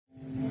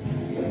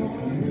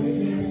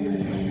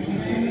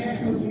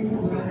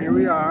here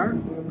we are,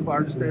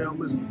 Clarksdale,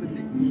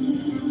 Mississippi.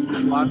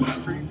 Lots of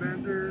street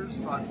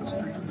vendors, lots of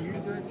street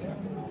music.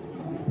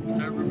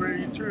 Everywhere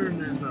you turn,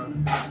 there's a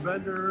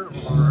vendor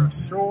or a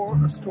store,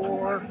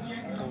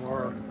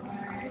 or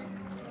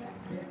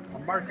a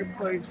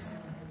marketplace.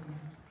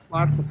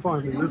 Lots of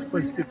fun, and this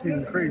place gets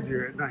even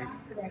crazier at night.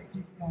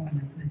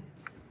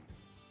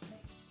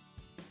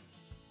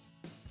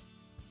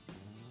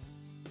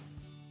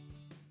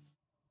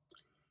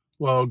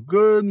 Well,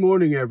 good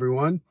morning,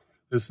 everyone.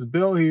 This is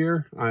Bill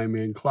here. I'm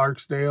in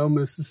Clarksdale,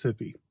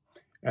 Mississippi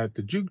at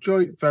the Juke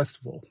Joint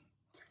Festival.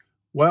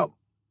 Well,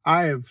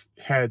 I have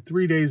had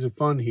 3 days of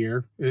fun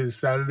here. It is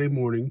Saturday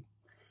morning.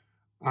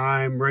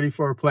 I'm ready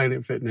for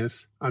Planet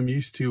Fitness. I'm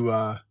used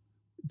to,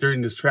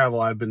 during this travel,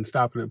 I've been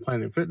stopping at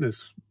Planet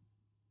Fitness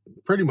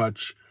pretty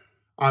much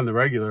on the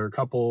regular, a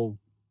couple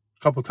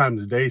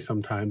times a day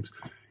sometimes.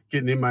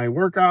 Getting in my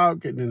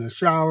workout, getting in the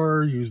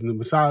shower, using the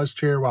massage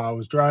chair while I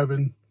was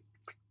driving.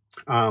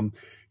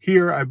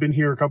 Here, I've been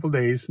here a couple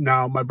days.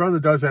 Now, my brother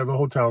does have a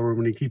hotel room,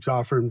 and he keeps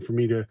offering for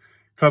me to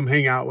come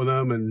hang out with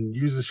him and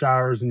use the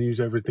showers and use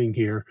everything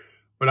here.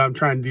 But I'm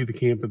trying to do the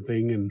camping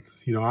thing, and,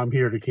 you know, I'm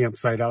here at a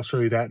campsite. I'll show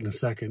you that in a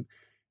second.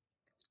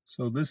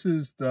 So this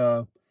is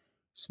the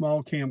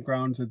small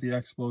campgrounds at the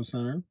Expo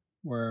Center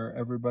where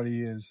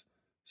everybody is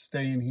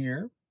staying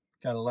here.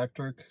 Got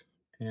electric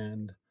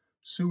and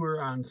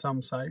sewer on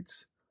some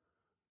sites,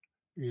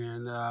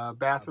 and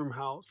bathroom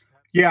house.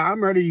 Yeah,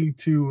 I'm ready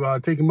to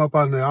take them up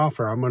on the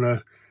offer. I'm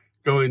gonna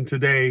go in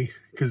today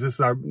because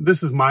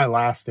this is my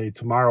last day.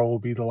 Tomorrow will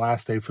be the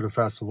last day for the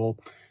festival,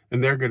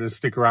 and they're gonna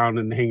stick around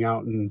and hang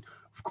out and,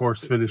 of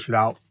course, finish it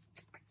out.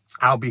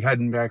 I'll be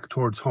heading back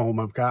towards home.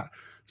 I've got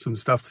some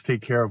stuff to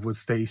take care of with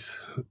Stacey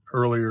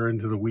earlier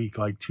into the week,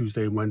 like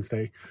Tuesday and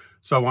Wednesday.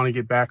 So I want to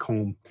get back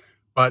home.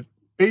 But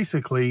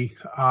basically,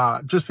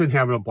 just been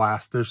having a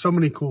blast. There's so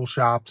many cool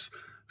shops,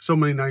 so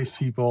many nice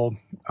people.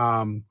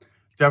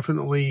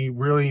 Definitely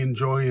really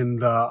enjoying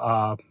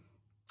the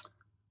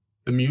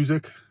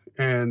music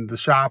and the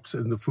shops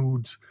and the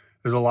foods.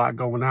 There's a lot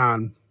going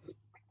on.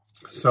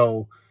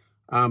 So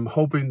I'm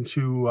hoping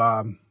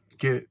to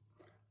get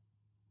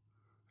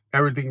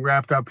everything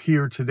wrapped up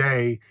here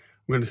today.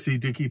 I'm going to see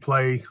Dicky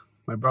play.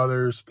 My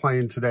brother's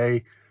playing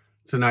tonight.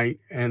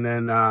 And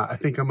then I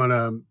think I'm going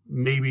to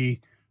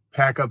maybe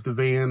pack up the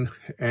van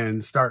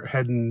and start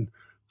heading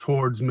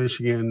towards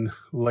Michigan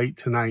late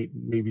tonight,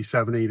 maybe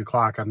 7, 8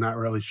 o'clock. I'm not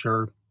really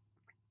sure.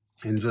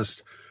 And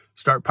just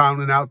start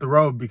pounding out the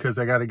road because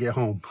I got to get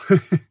home.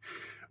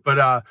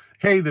 But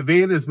hey, the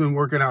van has been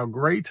working out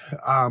great.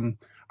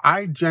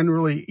 I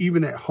generally,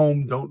 even at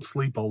home, don't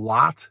sleep a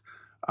lot.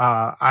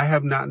 I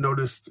have not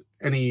noticed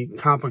any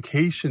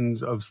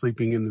complications of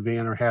sleeping in the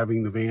van or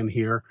having the van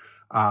here.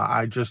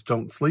 I just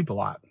don't sleep a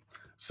lot.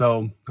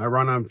 So I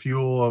run on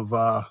fuel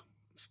of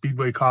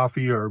Speedway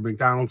coffee or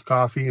McDonald's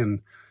coffee,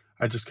 and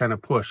I just kind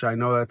of push. I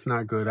know that's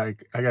not good. I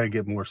got to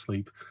get more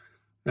sleep.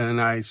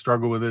 And I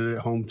struggle with it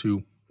at home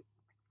too.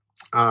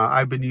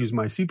 I've been using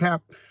my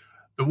CPAP.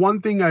 The one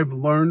thing I've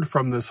learned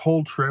from this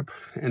whole trip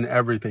and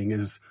everything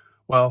is,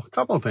 well, a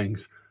couple of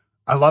things.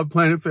 I love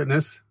Planet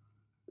Fitness.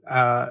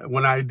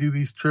 When I do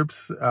these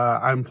trips,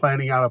 I'm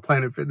planning out a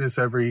Planet Fitness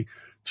every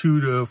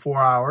 2 to 4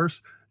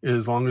 hours,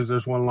 as long as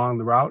there's one along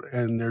the route,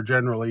 and there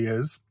generally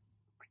is.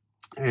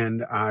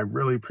 And I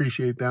really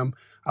appreciate them.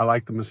 I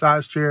like the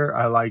massage chair.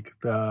 I like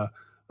the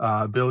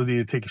ability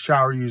to take a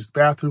shower, use the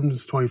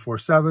bathrooms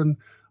 24/7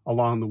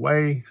 along the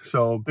way.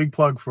 So big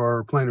plug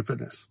for Planet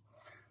Fitness.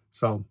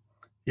 So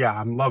yeah,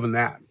 I'm loving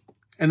that.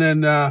 And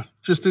then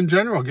just in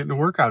general, getting a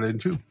workout in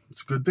too.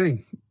 It's a good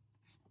thing.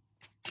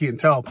 Can't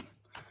tell.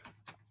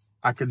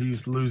 I could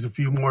use to lose a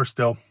few more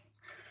still.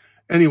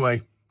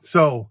 Anyway,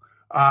 so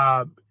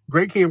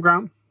great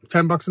campground,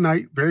 $10 a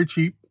night, very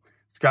cheap.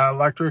 It's got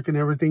electric and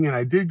everything. And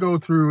I did go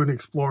through and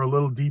explore a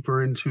little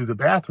deeper into the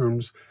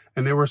bathrooms,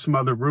 and there were some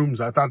other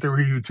rooms. I thought they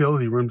were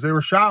utility rooms. They were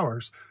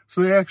showers.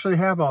 So they actually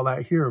have all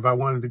that here if I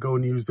wanted to go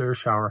and use their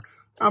shower.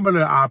 I'm going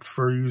to opt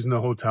for using the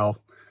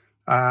hotel.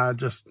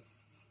 Just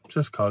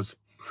cause.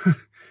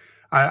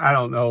 I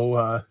don't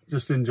know.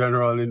 Just in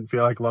general, I didn't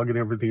feel like lugging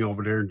everything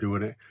over there and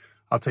doing it.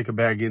 I'll take a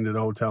bag into the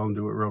hotel and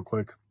do it real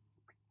quick.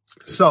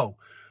 So,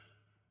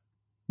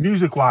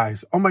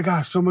 music-wise, oh my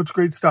gosh, so much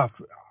great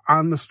stuff.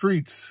 On the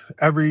streets,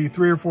 every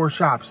 3 or 4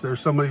 shops,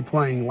 there's somebody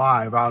playing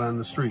live out on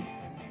the street.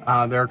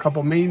 There are a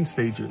couple main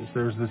stages.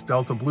 There's this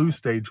Delta Blues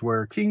stage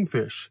where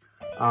Kingfish,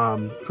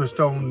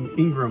 Christone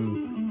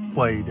Ingram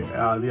played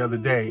the other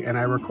day, and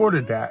I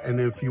recorded that. And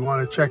if you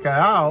want to check it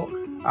out,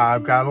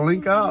 I've got a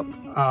link up.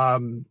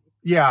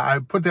 Yeah, I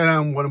put that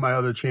on one of my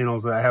other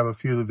channels. I have a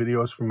few of the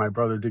videos from my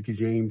brother, Dicky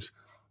James,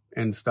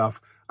 and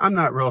stuff. I'm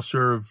not real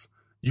sure if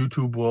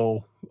YouTube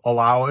will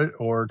allow it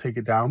or take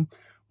it down.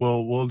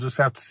 We'll just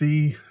have to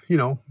see, you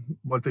know,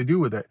 what they do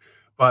with it.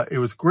 But it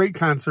was a great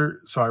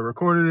concert, so I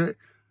recorded it,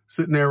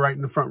 sitting there right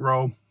in the front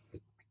row,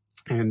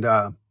 and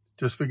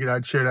just figured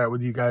I'd share that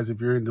with you guys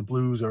if you're into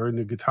blues or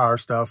into guitar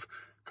stuff,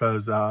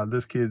 because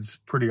this kid's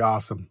pretty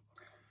awesome.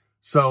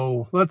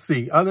 So let's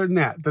see. Other than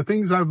that, the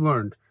things I've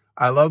learned.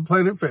 I love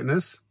Planet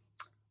Fitness.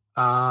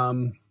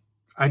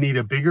 I need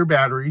a bigger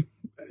battery.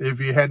 If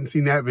you hadn't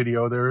seen that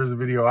video, there is a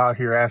video out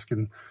here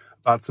asking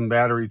about some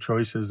battery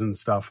choices and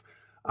stuff.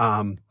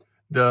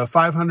 The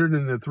 500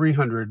 and the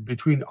 300,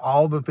 between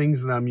all the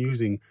things that I'm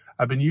using,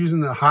 I've been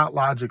using the Hot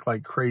Logic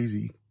like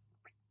crazy.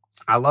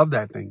 I love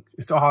that thing.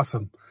 It's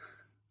awesome.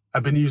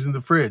 I've been using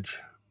the fridge.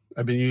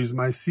 I've been using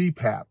my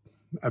CPAP.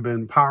 I've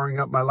been powering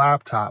up my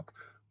laptop,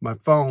 my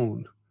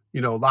phone,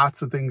 you know,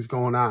 lots of things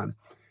going on.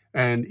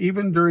 And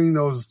even during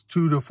those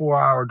 2 to 4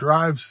 hour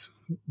drives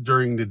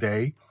during the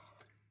day,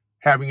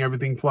 having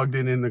everything plugged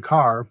in the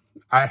car,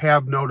 I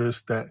have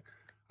noticed that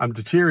I'm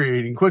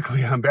deteriorating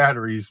quickly on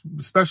batteries,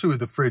 especially with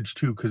the fridge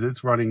too, because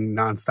it's running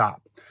nonstop.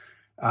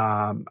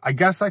 I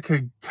guess I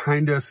could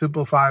kind of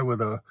simplify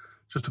with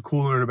just a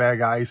cooler and a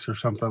bag of ice or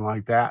something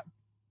like that.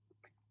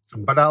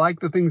 But I like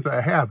the things that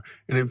I have.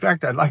 And in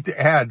fact, I'd like to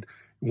add,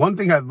 one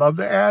thing I'd love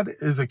to add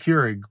is a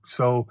Keurig.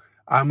 So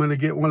I'm going to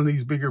get one of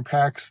these bigger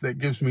packs that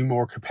gives me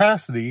more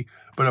capacity,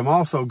 but I'm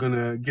also going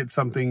to get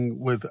something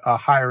with a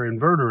higher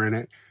inverter in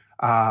it.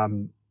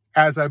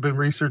 As I've been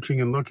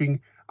researching and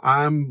looking,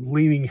 I'm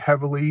leaning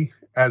heavily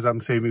as I'm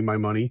saving my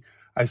money.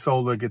 I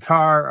sold a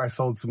guitar, I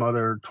sold some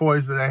other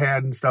toys that I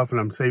had and stuff, and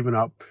I'm saving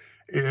up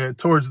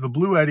towards the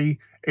Blue Eddy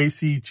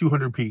AC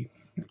 200p.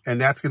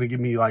 And that's going to give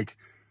me like,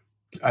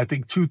 I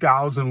think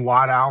 2,000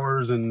 watt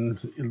hours and,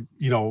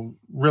 you know,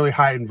 really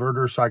high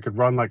inverter so I could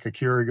run like a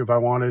Keurig if I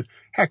wanted.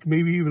 Heck,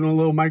 maybe even a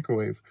little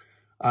microwave.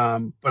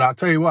 But I'll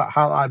tell you what,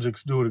 Hot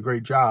Logic's doing a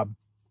great job.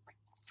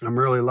 I'm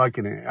really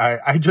liking it.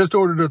 I just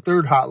ordered a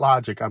third Hot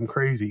Logic. I'm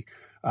crazy.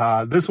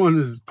 This one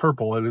is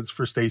purple and it's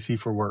for Stacey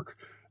for work.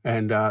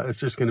 And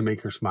it's just going to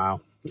make her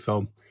smile.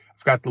 So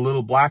I've got the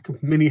little black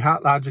mini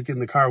Hot Logic in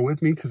the car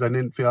with me because I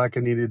didn't feel like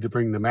I needed to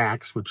bring the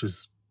Max, which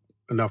is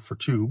enough for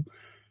 2.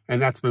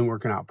 And that's been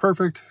working out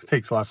perfect. It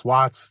takes less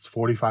watts. It's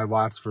 45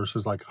 watts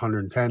versus like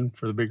 110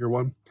 for the bigger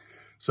one.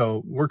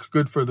 So works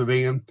good for the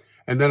van.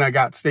 And then I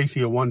got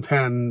Stacey a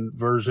 110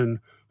 version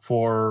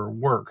for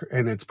work,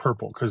 and it's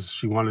purple because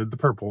she wanted the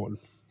purple one.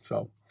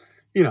 So,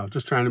 you know,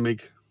 just trying to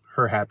make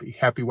her happy.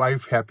 Happy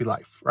wife, happy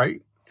life,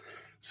 right?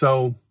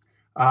 So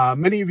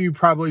many of you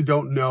probably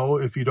don't know,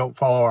 if you don't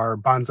follow our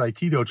Bonsai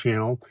Keto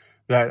channel,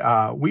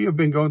 that we have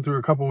been going through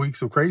a couple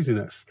weeks of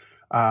craziness.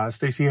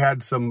 Stacey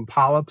had some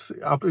polyps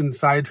up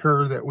inside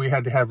her that we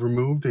had to have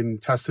removed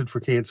and tested for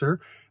cancer.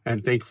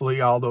 And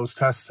thankfully, all those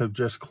tests have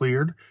just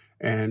cleared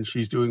and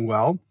she's doing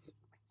well.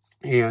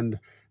 And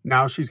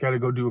now she's got to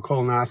go do a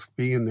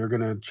colonoscopy and they're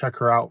going to check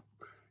her out,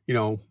 you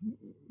know,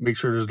 make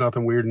sure there's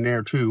nothing weird in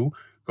there too,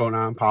 going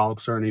on,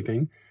 polyps or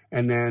anything.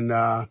 And then,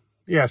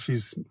 yeah,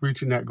 she's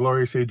reaching that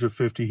glorious age of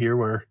 50 here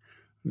where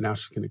now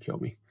she's going to kill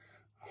me.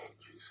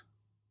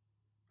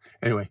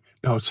 Anyway,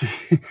 no, she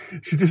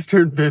just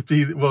turned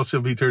 50. Well,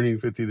 she'll be turning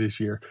 50 this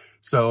year.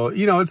 So,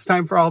 you know, it's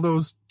time for all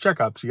those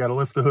checkups. You got to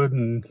lift the hood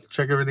and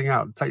check everything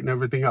out, tighten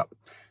everything up,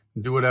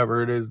 do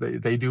whatever it is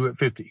they do at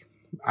 50.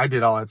 I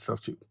did all that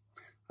stuff too.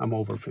 I'm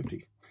over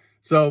 50.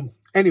 So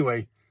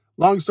anyway,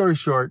 long story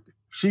short,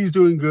 she's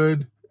doing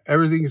good.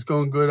 Everything's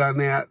going good on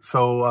that.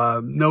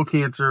 So no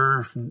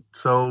cancer.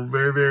 So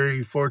very,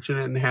 very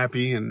fortunate and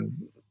happy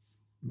and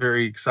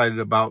very excited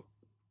about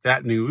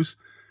that news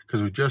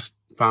because we just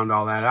found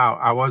all that out.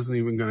 I wasn't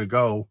even going to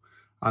go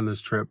on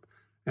this trip.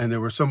 And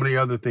there were so many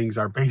other things.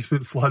 Our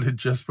basement flooded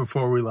just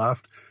before we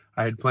left.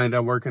 I had planned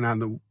on working on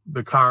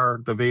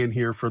the van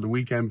here for the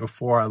weekend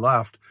before I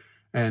left.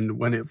 And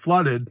when it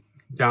flooded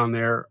down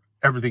there,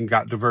 everything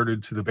got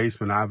diverted to the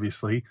basement,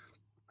 obviously.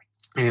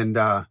 And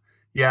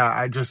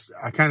yeah,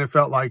 I kind of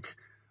felt like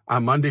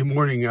on Monday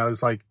morning, I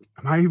was like,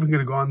 am I even going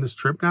to go on this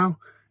trip now?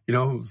 You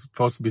know, I was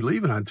supposed to be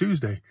leaving on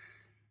Tuesday.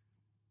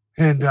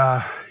 And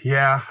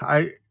yeah,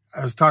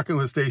 I was talking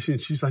with Stacey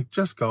and she's like,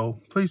 just go,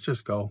 please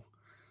just go.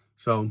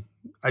 So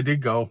I did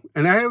go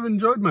and I have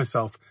enjoyed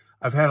myself.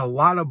 I've had a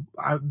lot of,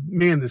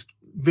 man, this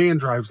van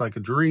drives like a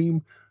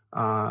dream.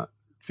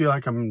 Feel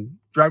like I'm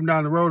driving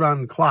down the road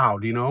on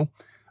cloud, you know.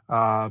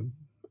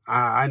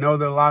 I know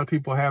that a lot of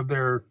people have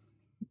their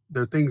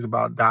things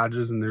about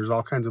Dodges and there's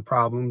all kinds of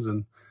problems.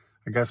 And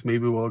I guess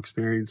maybe we'll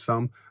experience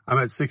some. I'm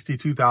at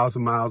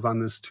 62,000 miles on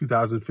this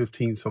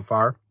 2015 so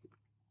far.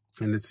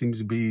 And it seems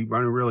to be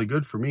running really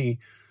good for me.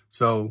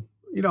 So,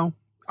 you know,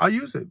 I'll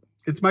use it.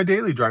 It's my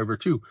daily driver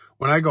too.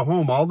 When I go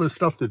home, all this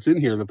stuff that's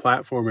in here, the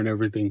platform and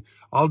everything,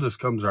 all just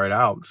comes right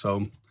out.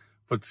 So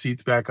put the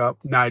seats back up.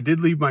 Now I did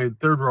leave my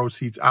third row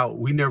seats out.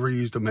 We never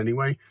used them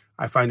anyway.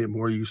 I find it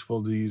more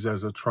useful to use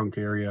as a trunk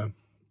area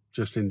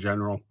just in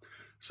general.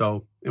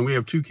 So, and we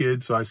have 2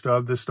 kids. So I still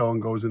have this stone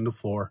goes in the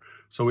floor.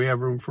 So we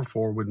have room for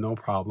 4 with no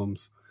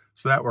problems.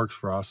 So that works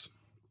for us.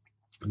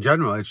 In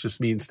general, it's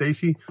just me and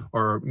Stacey,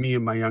 or me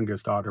and my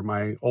youngest daughter.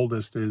 My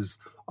oldest is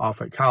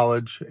off at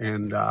college,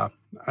 and I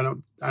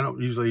don't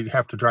usually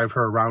have to drive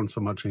her around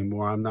so much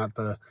anymore. I'm not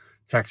the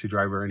taxi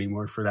driver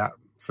anymore for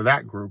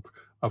that group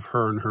of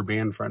her and her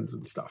band friends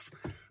and stuff.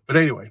 But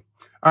anyway,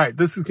 all right,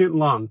 this is getting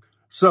long.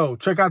 So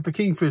check out the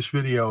Kingfish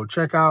video.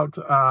 Check out,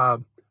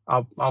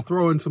 I'll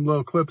throw in some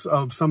little clips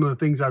of some of the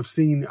things I've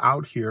seen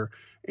out here.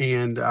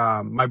 And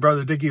my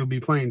brother Dicky will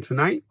be playing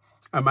tonight.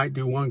 I might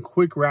do one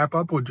quick wrap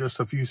up with just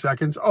a few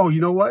seconds. Oh, you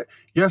know what?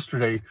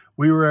 Yesterday,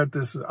 we were at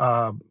this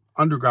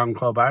underground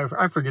club.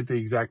 I forget the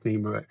exact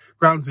name of it.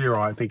 Ground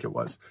Zero, I think it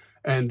was.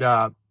 And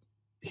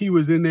he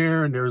was in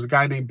there, and there was a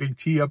guy named Big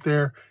T up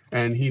there,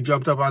 and he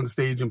jumped up on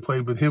stage and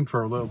played with him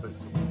for a little bit.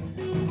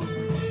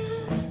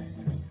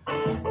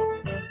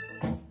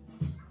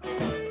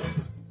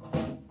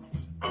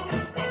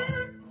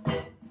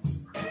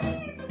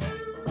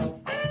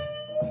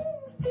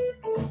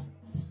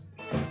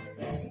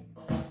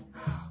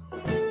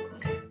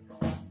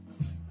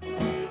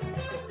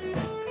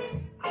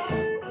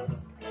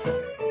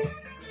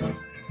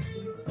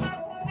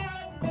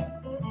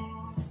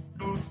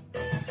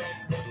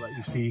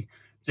 See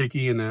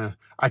Dicky, and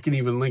I can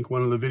even link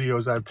one of the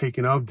videos I've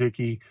taken of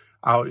Dicky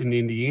out in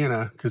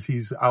Indiana, because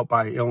he's out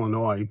by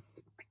Illinois,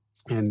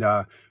 and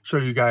show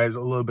you guys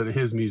a little bit of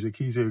his music.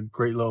 He's a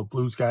great little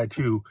blues guy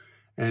too.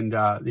 And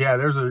yeah,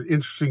 there's an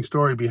interesting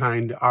story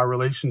behind our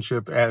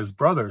relationship as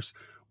brothers.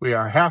 We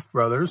are half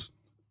brothers,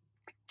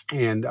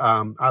 and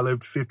I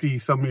lived 50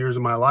 some years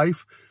of my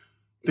life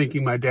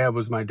thinking my dad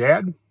was my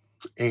dad,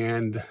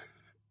 and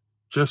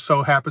just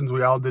so happens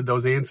we all did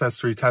those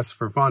ancestry tests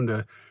for fun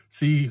to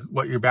see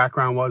what your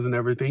background was and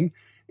everything.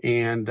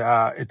 And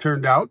it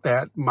turned out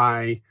that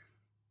my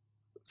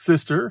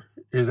sister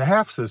is a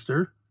half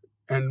sister,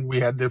 and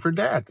we had different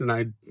dads. And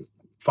I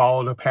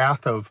followed a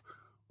path of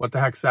what the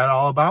heck's that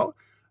all about?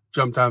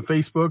 Jumped on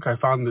Facebook. I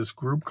found this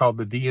group called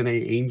the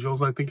DNA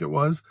Angels, I think it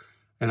was.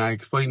 And I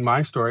explained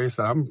my story. I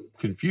said, I'm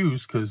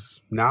confused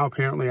because now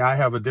apparently I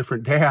have a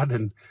different dad,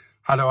 and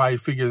how do I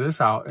figure this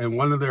out? And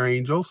one of their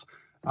angels,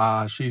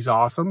 she's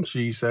awesome.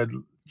 She said,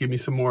 give me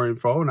some more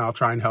info and I'll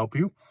try and help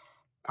you.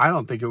 I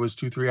don't think it was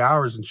 2-3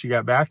 hours. And she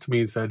got back to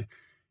me and said,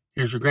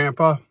 here's your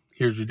grandpa,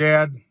 here's your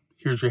dad,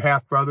 here's your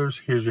half brothers,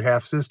 here's your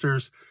half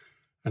sisters.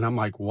 And I'm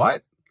like,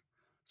 what?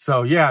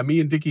 So yeah,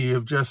 me and Dicky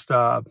have just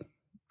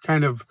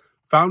kind of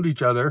found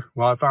each other.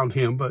 Well, I found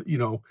him, but you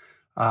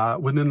know,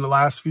 within the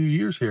last few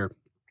years here.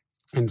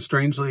 And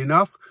strangely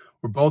enough,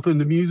 we're both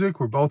into music.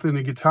 We're both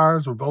into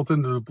guitars. We're both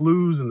into the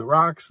blues and the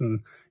rocks and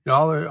you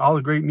know, all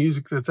the great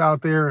music that's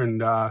out there.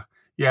 And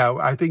yeah,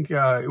 I think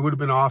it would have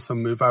been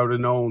awesome if I would have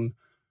known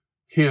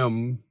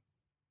him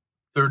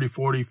 30,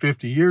 40,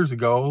 50 years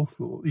ago,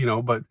 you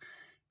know, but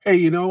hey,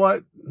 you know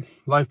what?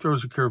 Life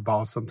throws a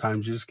curveball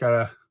sometimes. You just got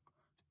to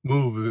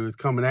move if it's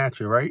coming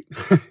at you, right?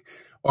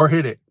 Or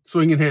hit it,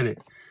 swing and hit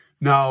it.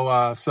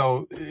 No,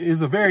 so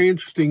it's a very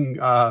interesting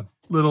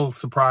little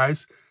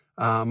surprise.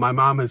 My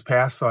mom has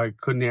passed, so I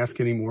couldn't ask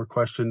any more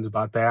questions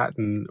about that.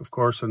 And of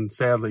course, and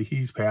sadly,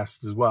 he's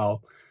passed as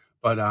well.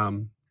 But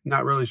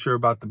not really sure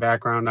about the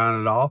background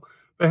on it all.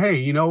 But hey,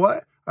 you know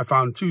what? I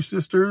found 2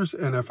 sisters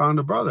and I found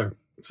a brother.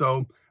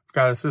 So I've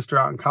got a sister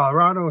out in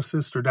Colorado, a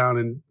sister down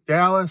in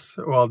Dallas,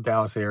 well,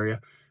 Dallas area,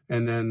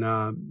 and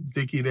then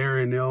Dicky there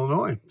in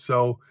Illinois.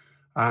 So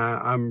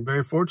I'm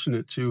very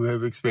fortunate to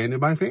have expanded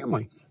my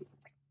family.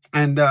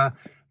 And the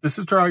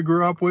sister I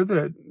grew up with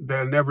that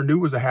I never knew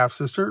was a half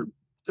sister,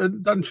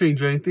 it doesn't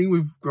change anything.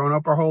 We've grown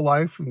up our whole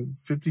life in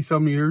 50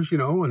 some years, you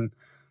know, and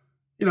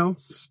you know,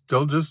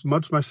 still just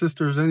much my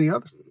sister as any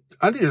of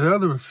the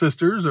other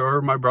sisters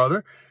or my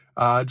brother.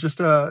 Just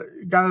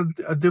got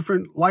a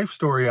different life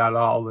story out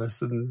of all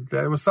this, and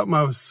that was something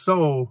I was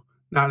so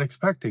not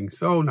expecting.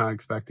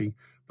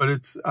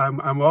 But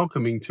I'm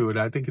welcoming to it.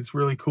 I think it's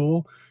really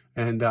cool,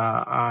 and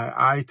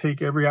I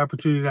take every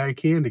opportunity I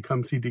can to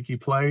come see Dicky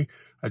play.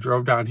 I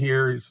drove down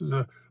here. It's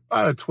about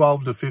a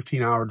 12 to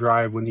 15 hour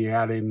drive when you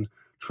add in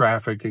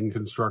traffic and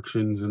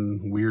constructions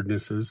and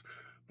weirdnesses.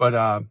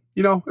 But,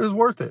 you know, it was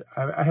worth it.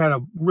 I had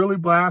a really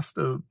blast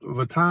of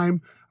a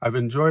time. I've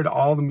enjoyed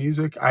all the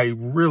music. I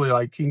really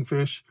like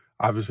Kingfish.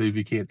 Obviously, if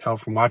you can't tell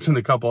from watching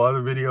a couple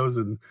other videos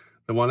and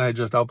the one I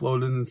just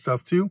uploaded and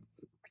stuff too.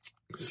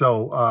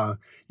 So,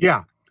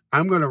 yeah,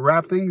 I'm going to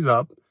wrap things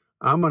up.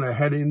 I'm going to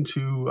head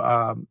into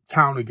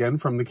town again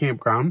from the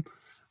campground.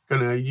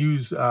 Going to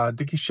use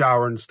Dicky's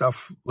shower and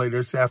stuff later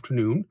this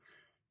afternoon.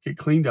 Get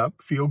cleaned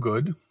up, feel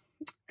good,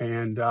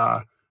 and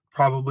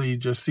probably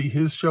just see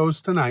his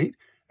shows tonight.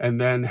 And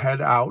then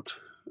head out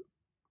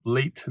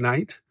late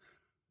tonight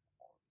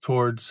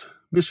towards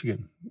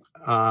Michigan.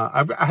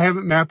 I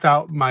haven't mapped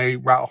out my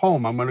route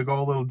home. I'm going to go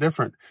a little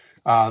different.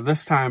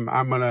 This time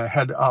I'm going to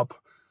head up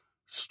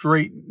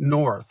straight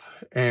north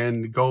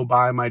and go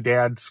by my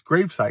dad's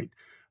gravesite.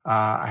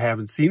 I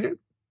haven't seen it.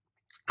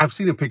 I've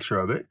seen a picture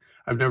of it.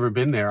 I've never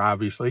been there,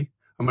 obviously.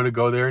 I'm going to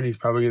go there and he's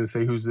probably going to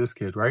say, who's this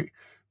kid, right?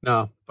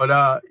 No,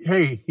 but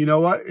hey, you know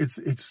what?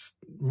 It's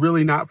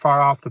really not far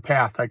off the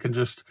path. I can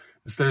just,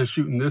 instead of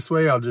shooting this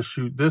way, I'll just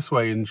shoot this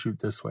way and shoot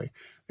this way.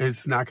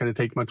 It's not going to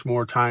take much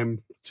more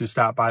time to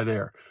stop by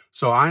there.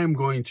 So I am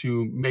going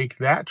to make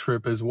that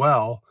trip as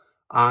well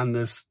on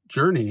this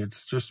journey.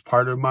 It's just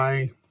part of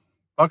my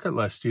bucket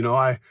list. You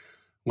know,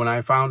 when I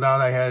found out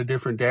I had a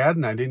different dad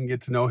and I didn't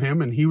get to know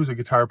him, and he was a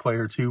guitar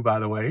player too, by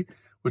the way,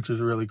 which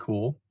is really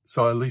cool.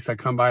 So at least I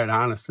come by it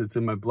honest. It's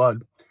in my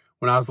blood.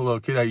 When I was a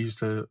little kid, I used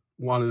to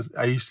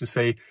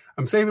say,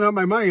 I'm saving up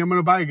my money. I'm going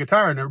to buy a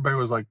guitar. And everybody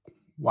was like,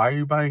 why are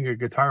you buying a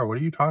guitar? What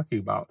are you talking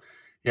about?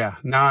 Yeah,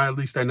 now at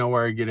least I know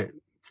where I get it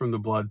from, the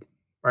blood,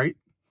 right?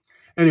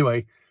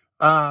 Anyway,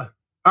 all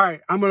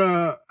right, I'm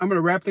gonna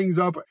wrap things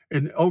up.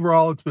 And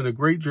overall, it's been a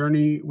great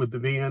journey with the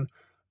van.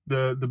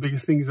 The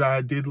biggest things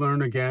I did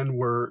learn again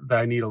were that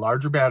I need a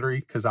larger battery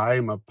because I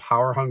am a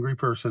power hungry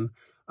person.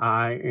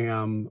 I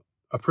am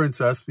a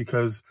princess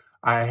because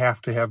I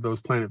have to have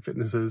those Planet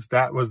Fitnesses.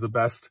 That was the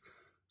best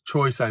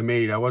choice I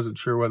made. I wasn't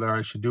sure whether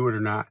I should do it or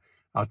not.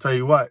 I'll tell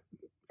you what,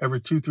 every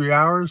 2-3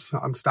 hours,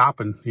 I'm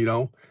stopping, you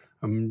know.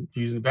 I'm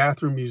using the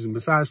bathroom, using the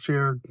massage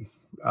chair,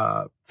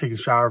 taking a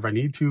shower if I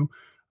need to.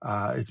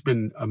 It's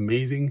been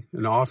amazing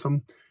and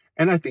awesome.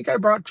 And I think I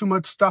brought too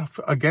much stuff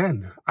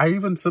again. I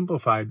even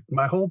simplified.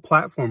 My whole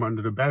platform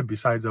under the bed,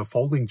 besides a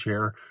folding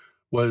chair,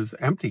 was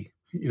empty,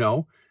 you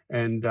know.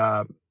 And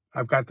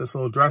I've got this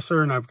little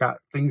dresser, and I've got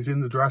things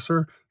in the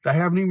dresser that I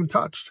haven't even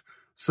touched.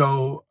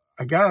 So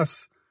I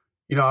guess,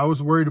 you know, I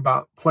was worried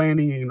about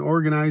planning and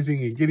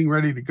organizing and getting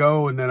ready to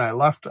go. And then I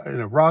left in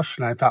a rush,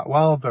 and I thought,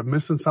 well, if I'm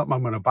missing something,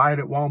 I'm going to buy it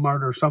at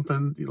Walmart or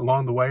something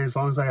along the way, as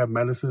long as I have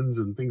medicines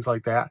and things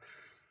like that.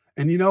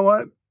 And you know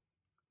what?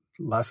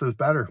 Less is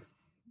better.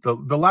 The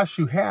less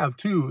you have,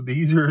 too, the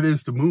easier it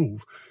is to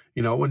move.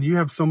 You know, when you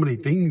have so many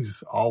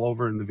things all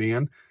over in the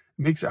van, it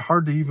makes it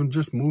hard to even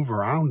just move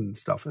around and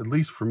stuff. At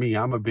least for me,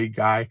 I'm a big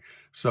guy.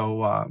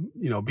 So,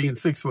 you know, being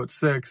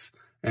 6'6"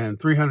 and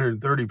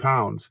 330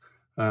 pounds,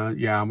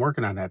 yeah, I'm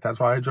working on that. That's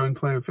why I joined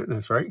Planet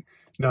Fitness, right?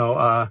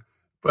 No,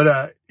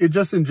 but it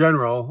just in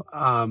general,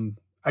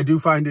 I do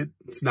find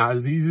it's not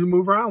as easy to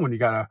move around when you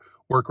got to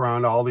work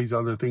around all these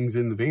other things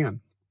in the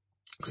van.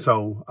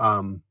 So,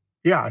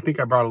 yeah, I think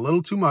I brought a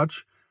little too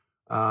much.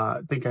 I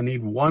think I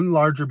need one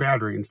larger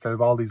battery instead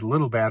of all these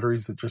little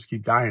batteries that just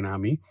keep dying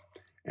on me.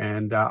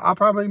 And I'll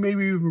probably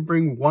maybe even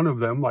bring one of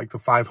them, like the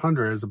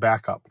 500, as a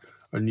backup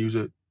and use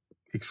it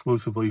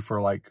exclusively for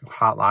like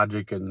Hot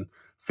Logic and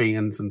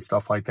fans and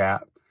stuff like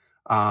that.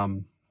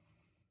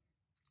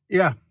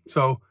 Yeah,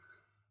 so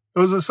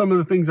those are some of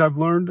the things I've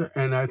learned.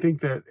 And I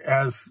think that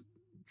as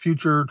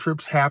future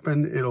trips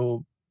happen,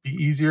 it'll be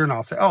easier. And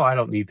I'll say, oh, I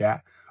don't need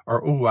that.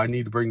 Or, oh, I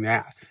need to bring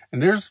that.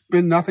 And there's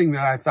been nothing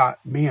that I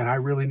thought, man, I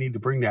really need to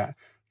bring that.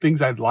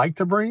 Things I'd like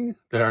to bring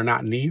that are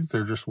not needs,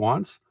 they're just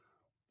wants.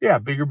 Yeah,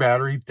 bigger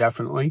battery,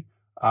 definitely.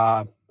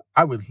 I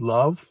would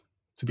love,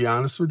 to be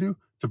honest with you,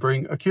 to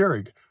bring a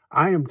Keurig.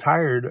 I am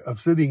tired of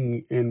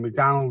sitting in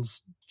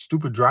McDonald's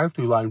stupid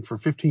drive-thru line for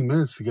 15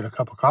 minutes to get a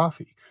cup of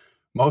coffee.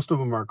 Most of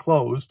them are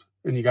closed,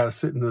 and you got to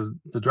sit in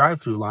the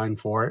drive-thru line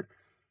for it.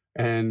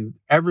 And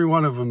every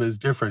one of them is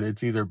different.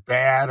 It's either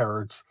bad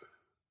or it's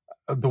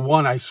the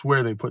one, I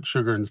swear they put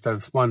sugar instead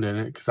of Splenda in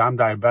it because I'm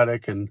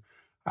diabetic and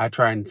I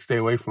try and stay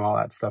away from all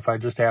that stuff. I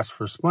just asked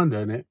for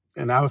Splenda in it.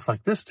 And I was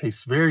like, this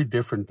tastes very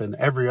different than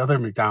every other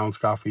McDonald's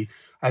coffee.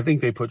 I think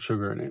they put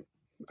sugar in it.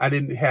 I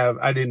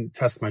didn't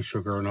test my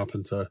sugar or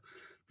nothing to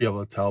be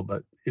able to tell,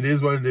 but it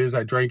is what it is.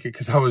 I drank it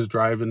because I was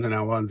driving and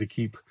I wanted to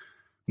keep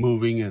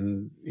moving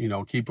and, you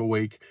know, keep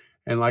awake.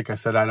 And like I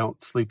said, I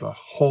don't sleep a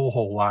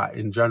whole lot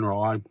in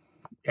general. I'm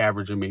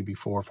averaging maybe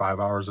 4 or 5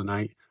 hours a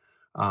night.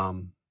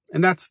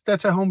 And that's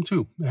at home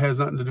too. It has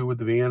nothing to do with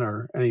the van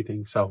or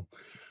anything. So,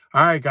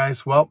 all right,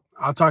 guys. Well,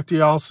 I'll talk to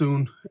you all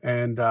soon.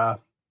 And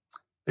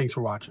thanks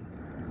for watching.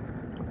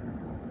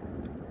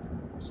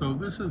 So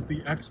this is the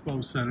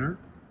Expo Center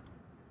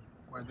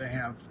where they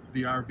have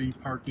the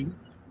RV parking,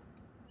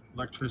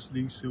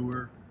 electricity,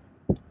 sewer,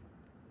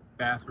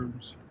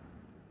 bathrooms.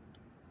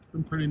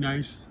 Been pretty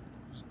nice.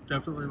 There's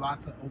definitely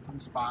lots of open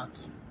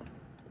spots.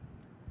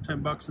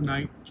 $10 a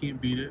night, can't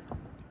beat it.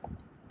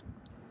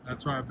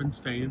 That's where I've been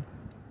staying.